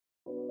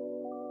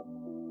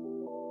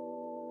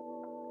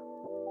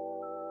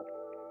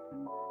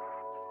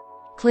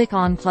Click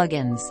on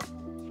Plugins.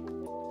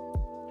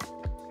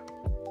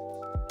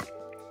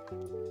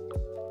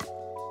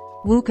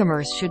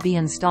 Woocommerce should be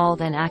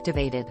installed and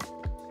activated.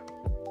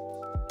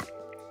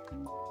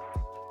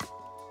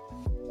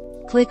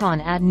 Click on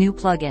Add New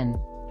Plugin.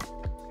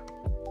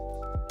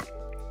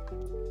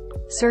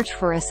 Search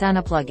for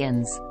Asana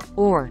plugins,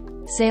 or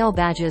Sale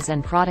Badges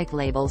and Product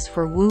Labels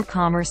for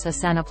Woocommerce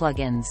Asana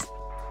plugins.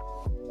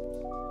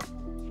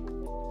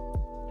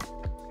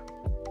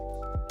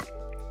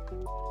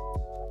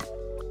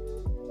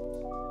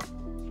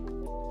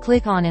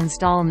 Click on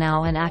Install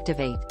Now and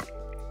activate.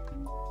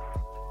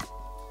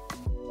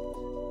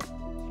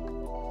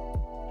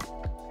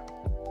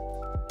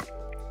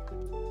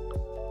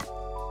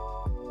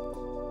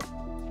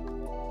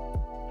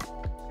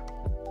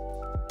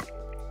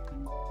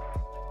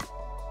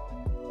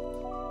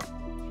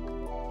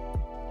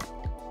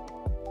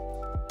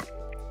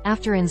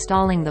 After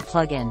installing the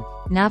plugin,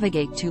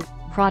 navigate to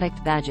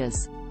Product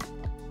Badges.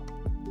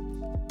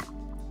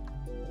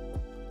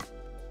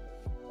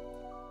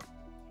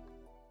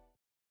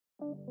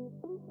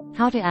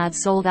 How to add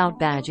sold out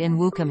badge in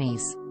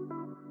Woocommerce.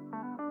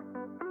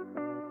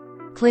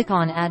 Click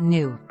on Add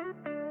New.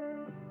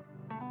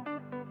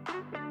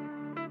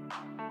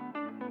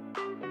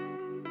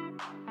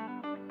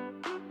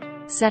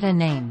 Set a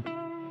name.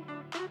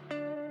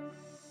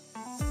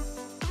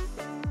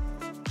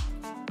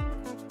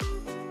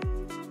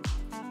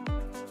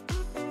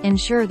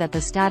 Ensure that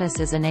the status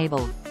is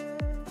enabled.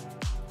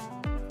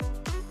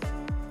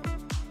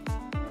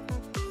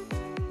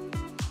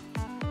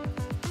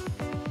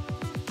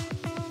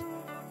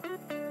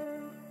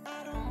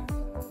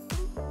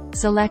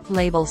 Select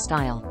label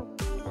style.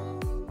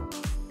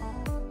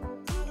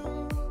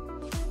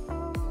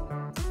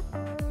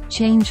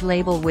 Change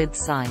label width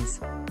size.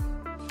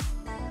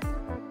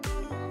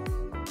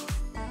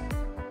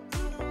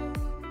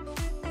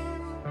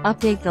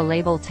 Update the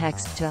label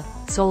text to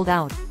 "Sold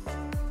Out".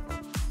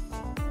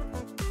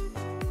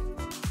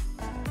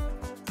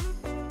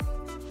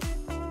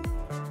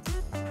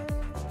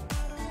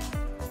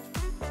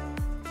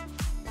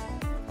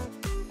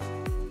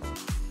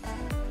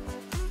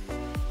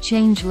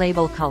 Change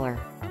label color.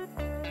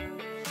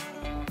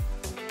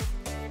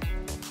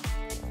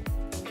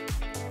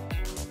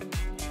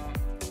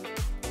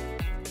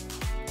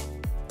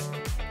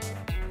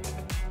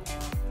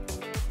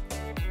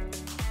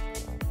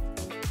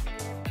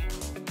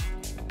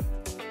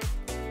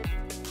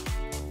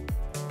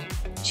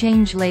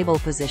 Change label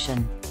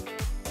position.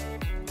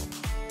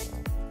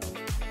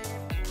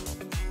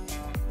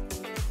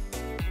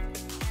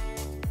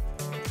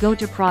 Go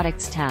to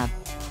Products tab.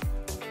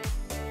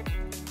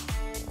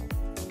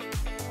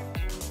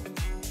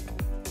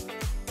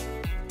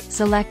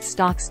 Select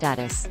Stock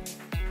Status.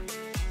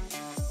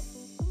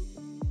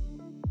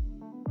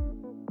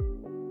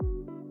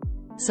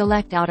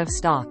 Select Out of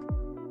Stock.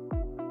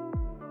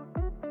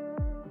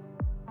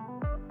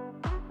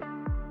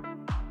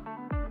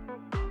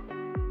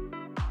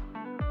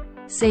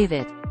 Save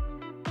it.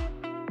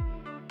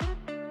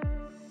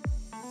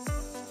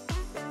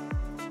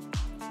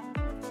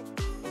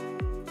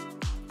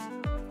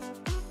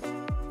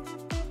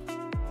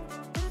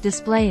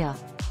 Display a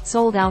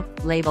 "Sold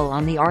Out" label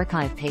on the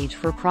archive page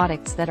for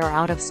products that are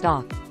out of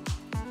stock.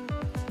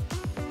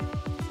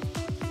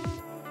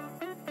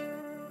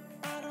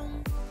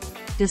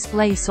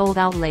 Display "Sold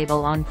Out"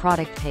 label on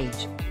product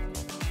page.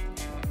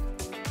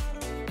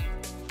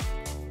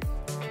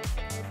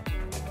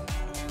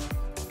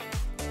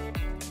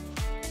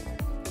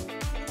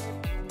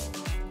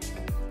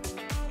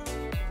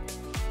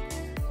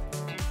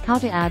 How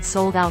to add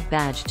sold out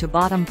badge to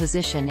bottom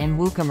position in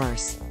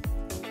Woocommerce.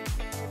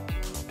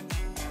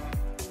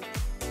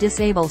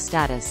 Disable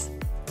status.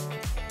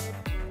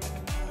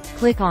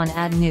 Click on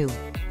Add New.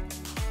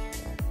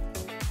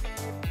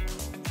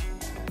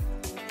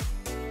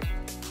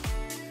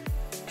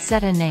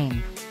 Set a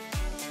name.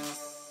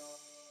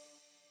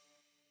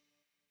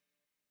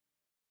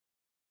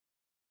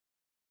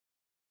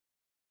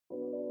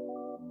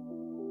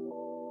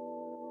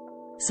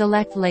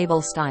 Select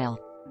label style.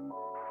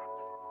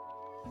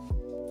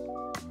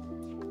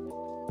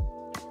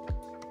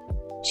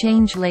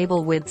 Change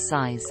label width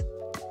size.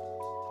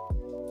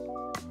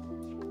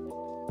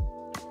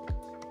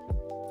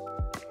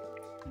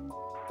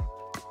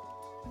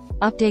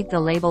 Update the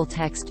label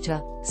text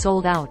to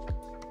 "Sold Out".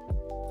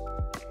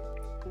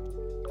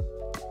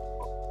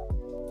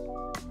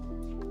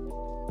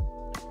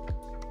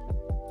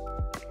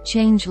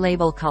 Change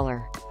label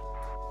color.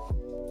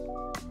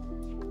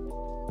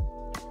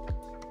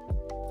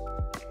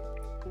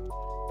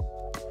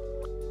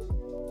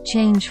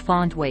 Change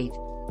font weight.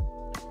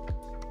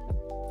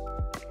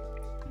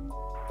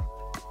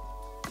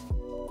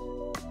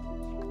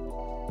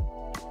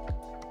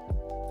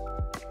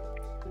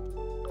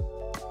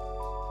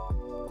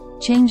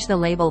 Change the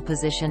label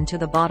position to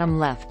the bottom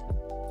left.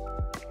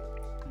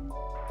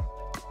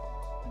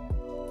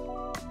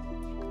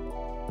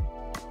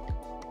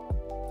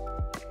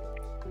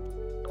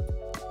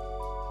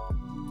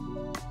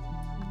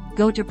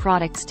 Go to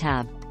Products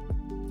tab.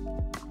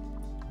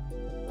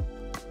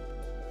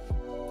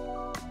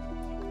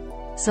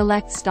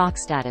 Select stock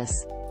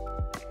status.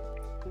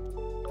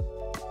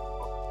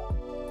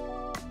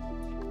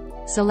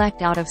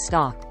 Select out of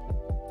stock.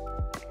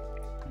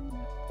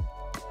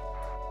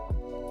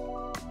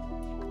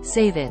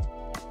 Save it.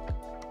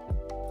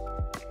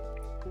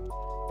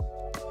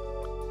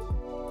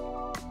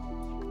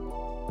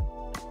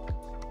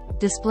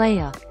 Display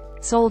a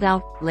sold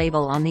out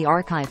label on the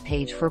archive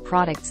page for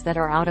products that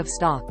are out of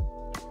stock.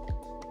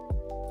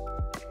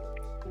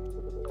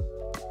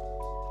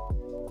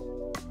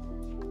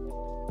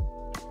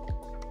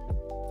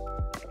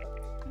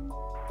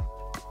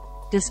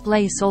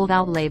 Display sold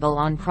out label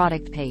on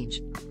product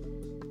page.